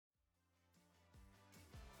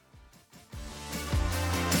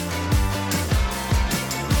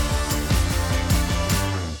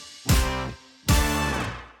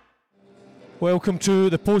Welcome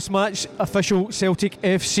to the post-match official Celtic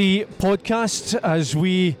FC podcast as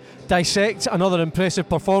we dissect another impressive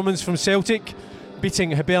performance from Celtic,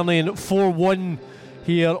 beating Hibernian 4-1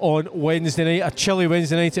 here on Wednesday night. A chilly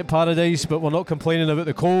Wednesday night at Paradise, but we're not complaining about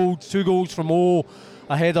the cold. 2 goals from Oh,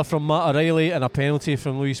 a header from Matt O'Reilly and a penalty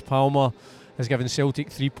from Luis Palma has given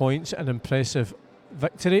Celtic 3 points, an impressive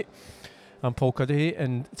victory. I'm Paul Cuddihy,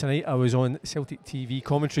 and tonight I was on Celtic TV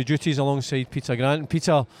commentary duties alongside Peter Grant. And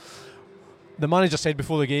Peter, the manager said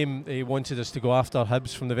before the game he wanted us to go after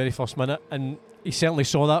Hibs from the very first minute, and he certainly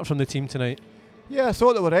saw that from the team tonight. Yeah, I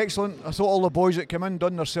thought they were excellent. I thought all the boys that came in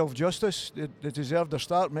done themselves justice. They deserved their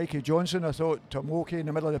start. Mikey Johnson, I thought Tomoki in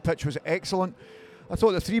the middle of the pitch was excellent. I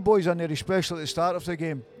thought the 3 boys in there, especially at the start of the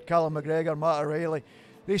game, Callum McGregor, Matt O'Reilly,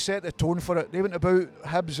 they set the tone for it. They went about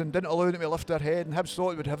Hibs and didn't allow them to lift their head, and Hibs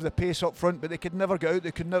thought it would have the pace up front, but they could never get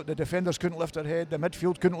out. The defenders couldn't lift their head, the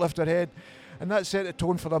midfield couldn't lift their head, and that set the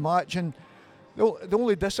tone for the match. And the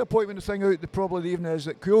only disappointment thing out probably the evening is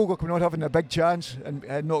that Hyeongyu Oh not having a big chance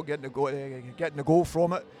and not getting the goal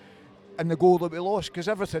from it, and the goal that we lost, because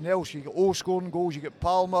everything else, you get Oh scoring goals, you get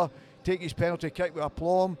Palma take his penalty kick with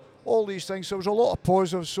aplomb, all these things. So there was a lot of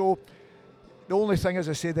positives. So the only thing, as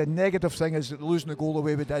I say, the negative thing is that losing the goal the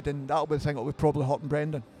way we did, and that'll be the thing that will probably hurt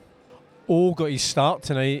Brendan. Oh got his start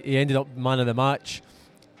tonight. He ended up man of the match.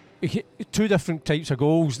 2 different types of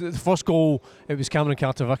goals. The first goal, it was Cameron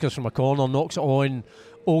Carter-Vickers from a corner, knocks it on.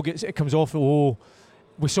 Oh gets it, comes off. Oh,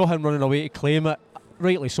 we saw him running away to claim it,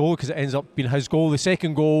 rightly so, because it ends up being his goal. The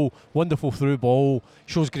second goal, wonderful through ball,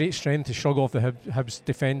 shows great strength to shrug off the Hibs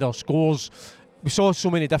defender, scores. We saw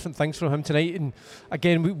so many different things from him tonight, and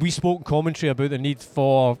again we spoke in commentary about the need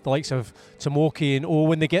for the likes of Tomoki and Oh,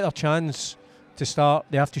 when they get their chance to start,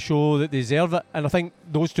 they have to show that they deserve it, and I think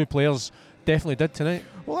those 2 players definitely did tonight.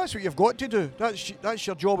 Well, that's what you've got to do. That's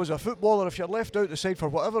your job as a footballer. If you're left out the side for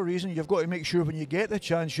whatever reason, you've got to make sure when you get the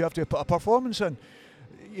chance you have to put a performance in.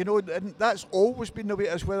 You know, and that's always been the way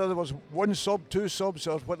it is, whether there was 1 sub, 2 subs,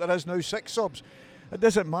 or what there is now, 6 subs. It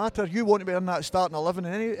doesn't matter. You want to be in that starting 11,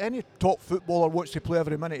 and any top footballer wants to play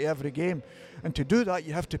every minute of every game. And to do that,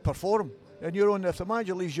 you have to perform. And you're on, if the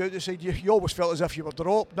manager leaves you out the side, you always felt as if you were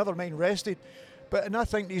dropped, never mind rested. And I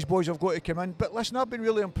think these boys have got to come in. But listen, I've been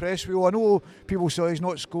really impressed with him. I know people say he's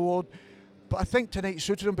not scored, but I think tonight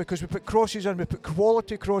suited him because we put crosses in, we put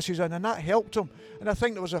quality crosses in, and that helped him. And I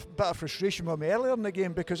think there was a bit of frustration with me earlier in the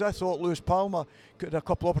game because I thought Luis Palma got a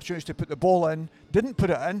couple of opportunities to put the ball in, didn't put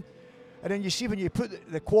it in. And then you see when you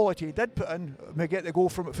put the quality he did put in, we get the goal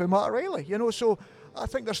from Matt O'Reilly, you know. So I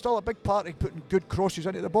think there's still a big part of putting good crosses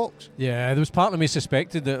into the box. Yeah, there was part of me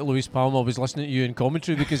suspected that Luis Palma was listening to you in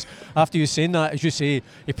commentary because after you saying that, as you say,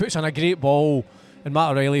 he puts in a great ball, and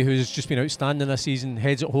Matt O'Reilly, who's just been outstanding this season,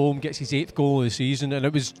 heads it home, gets his 8th goal of the season, and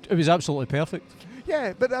it was absolutely perfect.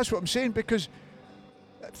 Yeah, but that's what I'm saying, because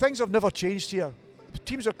things have never changed here.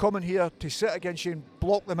 Teams are coming here to sit against you and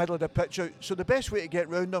block the middle of the pitch out. So the best way to get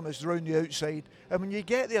round them is round the outside. And when you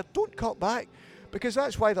get there, don't cut back, because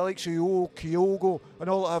that's why the likes of Hyeongyu and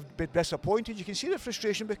all that have been disappointed. You can see the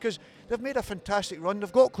frustration because they've made a fantastic run. They've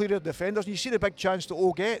got clear of defenders, and you see the big chance that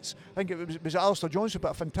Oh gets. I think it was Alistair Johnson,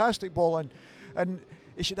 but a fantastic ball in, and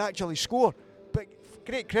he should actually score. But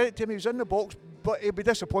great credit to him, he was in the box, but he'll be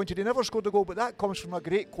disappointed he never scored the goal. But that comes from a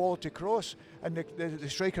great quality cross and the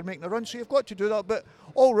striker making the run, so you've got to do that. But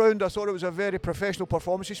all round I thought it was a very professional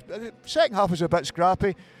performance. The second half was a bit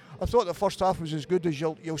scrappy. I thought the first half was as good as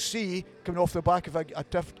you'll see coming off the back of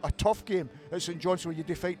a tough game at St Johnstone where you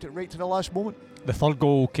defend it right to the last moment. The third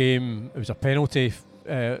goal came, it was a penalty.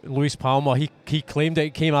 Luis Palma, he claimed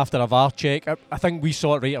it came after a VAR check. I think we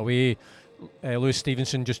saw it right away. Lewis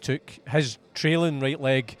Stevenson just took his trailing right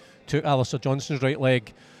leg, took Alistair Johnson's right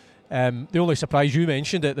leg. The only surprise, you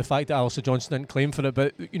mentioned it, the fact that Alistair Johnson didn't claim for it,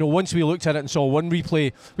 but you know, once we looked at it and saw one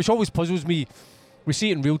replay, which always puzzles me, we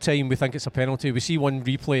see it in real time, we think it's a penalty, we see one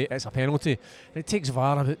replay, it's a penalty, and it takes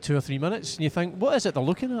VAR about 2 or 3 minutes, and you think, what is it they're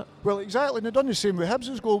looking at? Well, exactly, and they've done the same with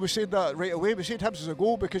Hibs' goal. We said that right away, we said Hibs' a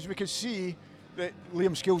goal because we could see that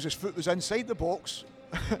Liam Skills' foot was inside the box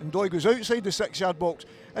and Doig was outside the 6-yard box,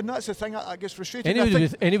 and that's the thing I guess frustrating.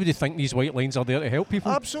 Anybody think these white lines are there to help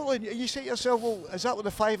people? Absolutely. You say to yourself, well, is that what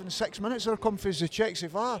the 5 and 6 minutes are come for the checks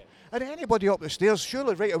of VAR? And anybody up the stairs,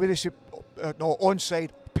 surely right away they say, no, onside,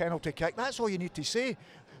 penalty kick. That's all you need to say.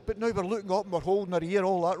 But now we're looking up and we're holding our ear,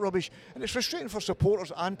 all that rubbish, and it's frustrating for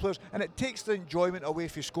supporters and players, and it takes the enjoyment away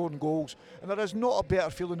from scoring goals. And there is not a better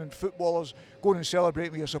feeling than footballers going and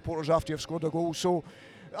celebrating with your supporters after you've scored a goal. So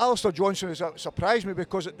Alistair Johnson has surprised me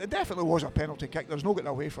because it definitely was a penalty kick. There's no getting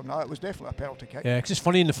away from that. It was definitely a penalty kick. Yeah, because it's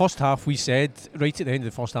funny, in the first half we said, right at the end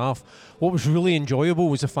of the first half, what was really enjoyable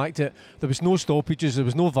was the fact that there was no stoppages, there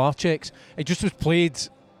was no VAR checks. It just was played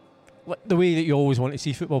the way that you always want to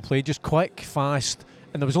see football played, just quick, fast,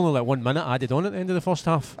 and there was only like 1 minute added on at the end of the first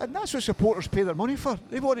half. And that's what supporters pay their money for.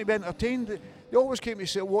 They want to be entertained. They always came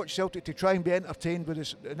to watch Celtic to try and be entertained with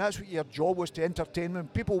us, and that's what your job was, to entertain them.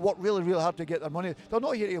 People work really, really hard to get their money. They're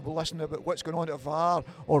not here to listen about what's going on at VAR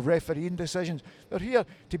or refereeing decisions. They're here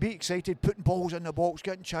to be excited, putting balls in the box,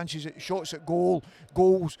 getting chances at shots at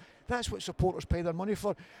goals. That's what supporters pay their money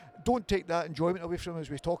for. Don't take that enjoyment away from us as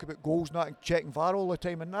we talk about goals not and checking VAR all the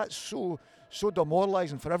time, and that's so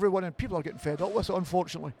demoralising for everyone, and people are getting fed up with it,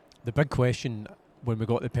 unfortunately. The big question when we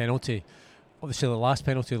got the penalty, obviously the last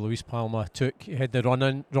penalty Luis Palma took, he had the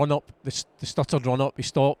run up, the stuttered run up, he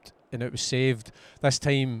stopped and it was saved. This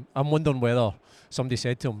time I'm wondering whether somebody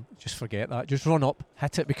said to him, just forget that, just run up,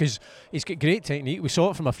 hit it, because he's got great technique. We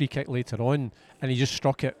saw it from a free kick later on and he just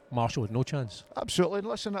struck it. Marshall had no chance. Absolutely. And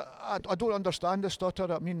listen, I don't understand the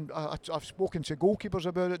stutter. I mean, I've spoken to goalkeepers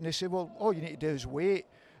about it and they say, well, all you need to do is wait.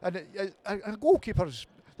 And goalkeepers,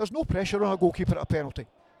 there's no pressure on a goalkeeper at a penalty.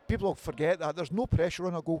 People forget that. There's no pressure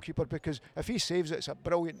on a goalkeeper because if he saves it, it's a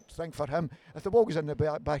brilliant thing for him. If the ball goes in the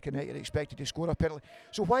back of the net, you're expected to score a penalty.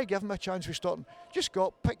 So why give him a chance for starting? Just go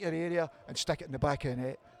up, pick your area and stick it in the back of the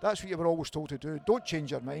net. That's what you were always told to do. Don't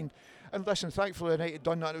change your mind. And listen, thankfully United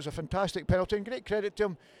done that. It was a fantastic penalty and great credit to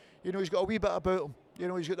him. You know, he's got a wee bit about him. You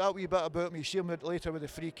know, he's got that wee bit about him. You see him later with the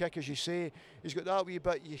free kick, as you say. He's got that wee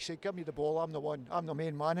bit. You say, give me the ball, I'm the one. I'm the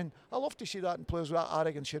main man. And I love to see that in players with that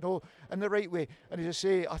arrogance, you know, in the right way. And as I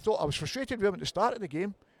say, I thought I was frustrated with him at the start of the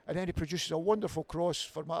game. And then he produces a wonderful cross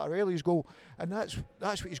for Mattarelli's goal. And that's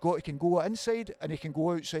what he's got. He can go inside and he can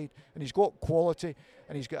go outside. And he's got quality.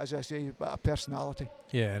 And he's got, as I say, a bit of personality.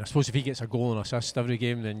 Yeah, and I suppose if he gets a goal and assist every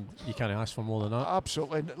game, then you can't ask for more than that.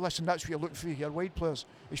 Absolutely. And listen, that's what you're looking for here, wide players.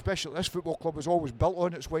 Especially this football club was always built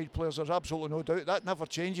on its wide players. There's absolutely no doubt. That never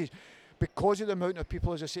changes. Because of the amount of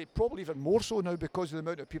people, as I say, probably even more so now because of the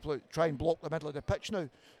amount of people that try and block the middle of the pitch now.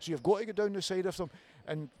 So you've got to go down the side of them.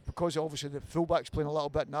 And because obviously the fullback's playing a little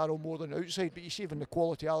bit narrow more than outside, but you see even the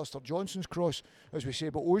quality of Alistair Johnson's cross, as we say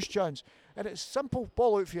about Oh's chance. And it's simple,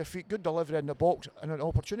 ball out for your feet, good delivery in the box and an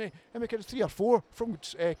opportunity. And we get 3 or 4 from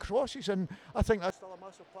crosses, and I think that's still a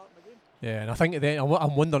massive part of the game. Yeah, and I think then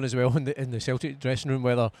I'm wondering as well in the Celtic dressing room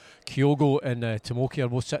whether Kyogo and Tomoki are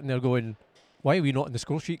both sitting there going, why are we not in the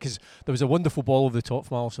score sheet? Because there was a wonderful ball over the top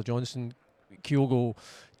from Alistair Johnson. Kyogo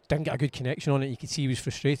didn't get a good connection on it. You could see he was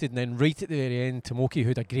frustrated. And then right at the very end, Tomoki, who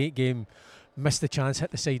had a great game, missed the chance,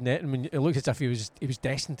 hit the side net. I mean, it looked as if he was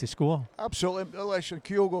destined to score. Absolutely. Listen,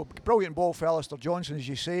 Kyogo, brilliant ball for Alistair Johnson, as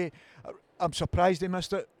you say. I'm surprised he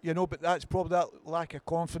missed it, you know, but that's probably that lack of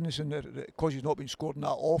confidence because he's not been scoring that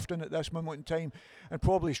often at this moment in time, and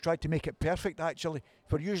probably he's tried to make it perfect actually.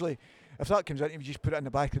 But usually, if that comes in, you just put it in the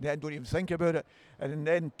back of the net and don't even think about it. And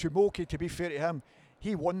then Tomoki, to be fair to him,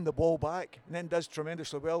 he won the ball back and then does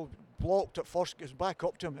tremendously well. Blocked at first, gets back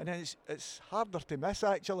up to him, and then it's harder to miss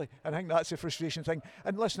actually. I think that's the frustration thing.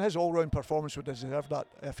 And listen, his all-round performance would deserve that.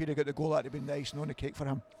 If he'd have got the goal, that'd have been nice and on the cake for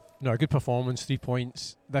him. No, a good performance, 3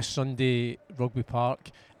 points this Sunday, Rugby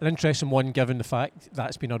Park. An interesting one given the fact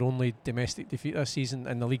that's been our only domestic defeat this season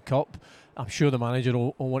in the League Cup. I'm sure the manager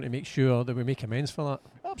will want to make sure that we make amends for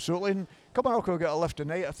that. Absolutely, and Kilmarnock will get a lift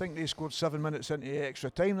tonight. I think they scored 7 minutes into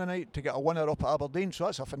extra time tonight to get a winner up at Aberdeen, so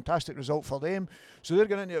that's a fantastic result for them. So they're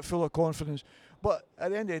getting into it full of confidence. But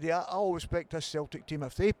at the end of the day, I always expect this Celtic team,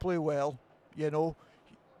 if they play well, you know,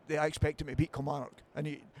 I expect them to beat Kilmarnock.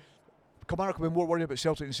 And Kilmarnock will be more worried about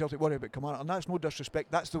Celtic than Celtic worried about Kilmarnock, and that's no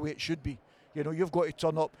disrespect, that's the way it should be. You know, you've got to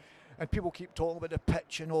turn up, and people keep talking about the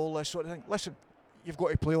pitch and all this sort of thing. Listen, you've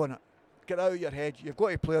got to play on it. Get out of your head, you've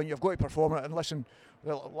got to play on it, you've got to perform on it. And listen,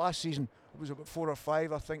 well, last season it was about 4 or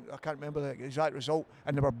 5, I think, I can't remember the exact result,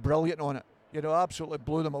 and they were brilliant on it. You know, absolutely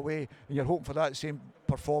blew them away, and you're hoping for that same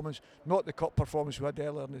performance, not the cup performance we had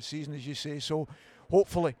earlier in the season, as you say. So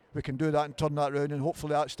hopefully we can do that and turn that round, and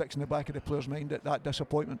hopefully that sticks in the back of the players' mind, that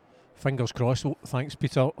disappointment. Fingers crossed. Well, thanks,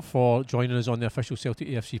 Peter, for joining us on the official Celtic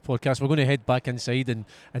AFC podcast. We're going to head back inside and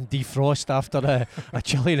defrost after a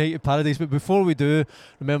chilly night of paradise. But before we do,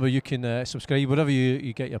 remember you can subscribe wherever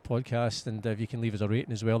you get your podcast, and if you can leave us a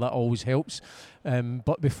rating as well, that always helps.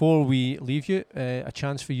 But before we leave you, a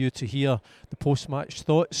chance for you to hear the post-match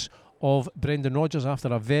thoughts of Brendan Rodgers after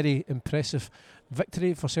a very impressive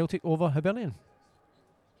victory for Celtic over Hibernian.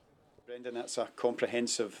 Brendan, that's a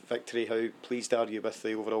comprehensive victory. How pleased are you with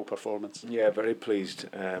the overall performance? Yeah, very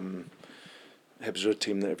pleased. Hibs are a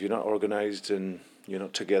team that if you're not organised and you're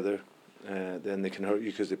not together, then they can hurt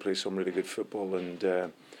you because they play some really good football. And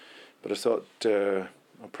but I thought our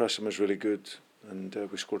pressing was really good, and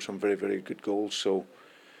we scored some very, very good goals. So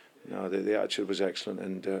the attitude was excellent,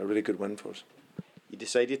 and a really good win for us. You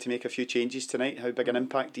decided to make a few changes tonight. How big an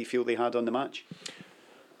impact do you feel they had on the match?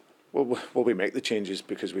 Well, we make the changes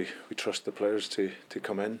because we trust the players to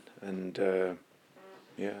come in, and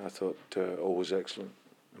I thought Oh was excellent,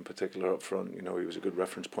 in particular up front. He was a good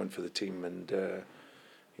reference point for the team, and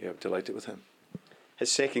I'm delighted with him.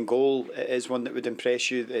 His second goal is one that would impress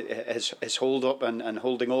you. His hold up and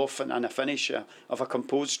holding off and a finish of a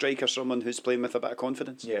composed striker, someone who's playing with a bit of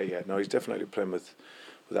confidence. No, he's definitely playing with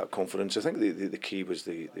that confidence. I think the key was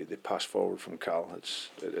the pass forward from Cal.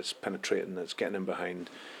 It's penetrating, it's getting in behind,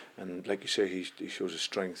 and like you say, he shows his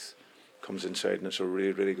strength, comes inside, and it's a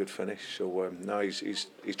really, really good finish. So now he's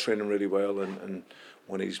training really well, and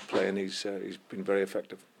when he's playing, he's been very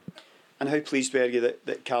effective. And how pleased were you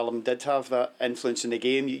that Callum did have that influence in the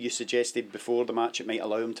game? You suggested before the match it might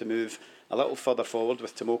allow him to move a little further forward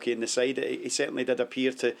with Tomoki in the side. He certainly did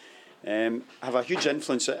appear to have a huge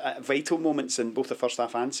influence at vital moments in both the first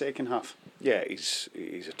half and second half. Yeah, he's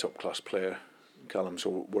a top class player, Callum.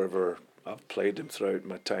 So wherever I've played him throughout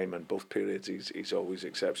my time in both periods, he's always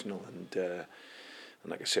exceptional. And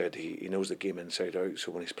like I said, he knows the game inside out.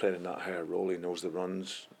 So when he's playing in that higher role, he knows the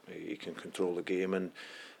runs. He can control the game, and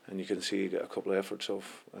you can see he got a couple of efforts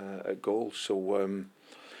off at goal. So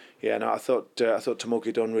I thought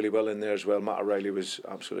Tomoki done really well in there as well. Matt O'Reilly was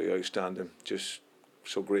absolutely outstanding, just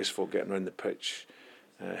so graceful getting around the pitch.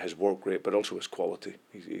 His work rate, but also his quality.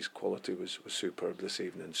 His quality was superb this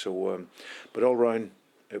evening. So, but all round,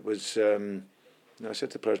 it was. I said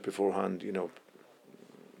to the players beforehand,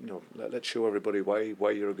 let's show everybody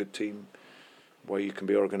why you're a good team, why you can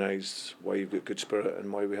be organised, why you've got good spirit,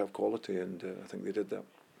 and why we have quality. And I think they did that.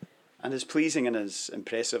 And as pleasing and as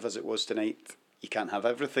impressive as it was tonight, you can't have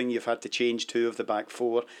everything. You've had to change 2 of the back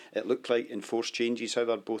 4. It looked like enforced changes. How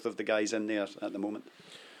are both of the guys in there at the moment?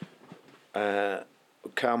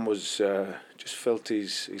 Cam was just felt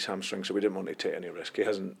his hamstring, so we didn't want to take any risk. He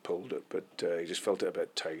hasn't pulled it, but he just felt it a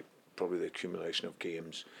bit tight, probably the accumulation of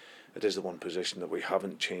games. It is the one position that we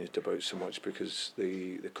haven't changed about so much because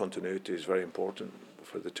the continuity is very important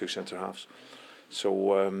for the 2 centre-halves.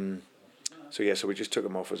 So we just took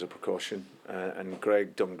him off as a precaution, and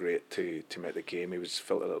Greg done great to make the game. He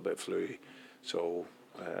felt a little bit fluey, so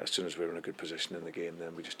as soon as we were in a good position in the game,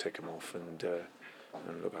 then we just take him off and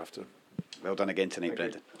look after him. Well done again tonight,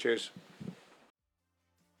 Brendan. Cheers.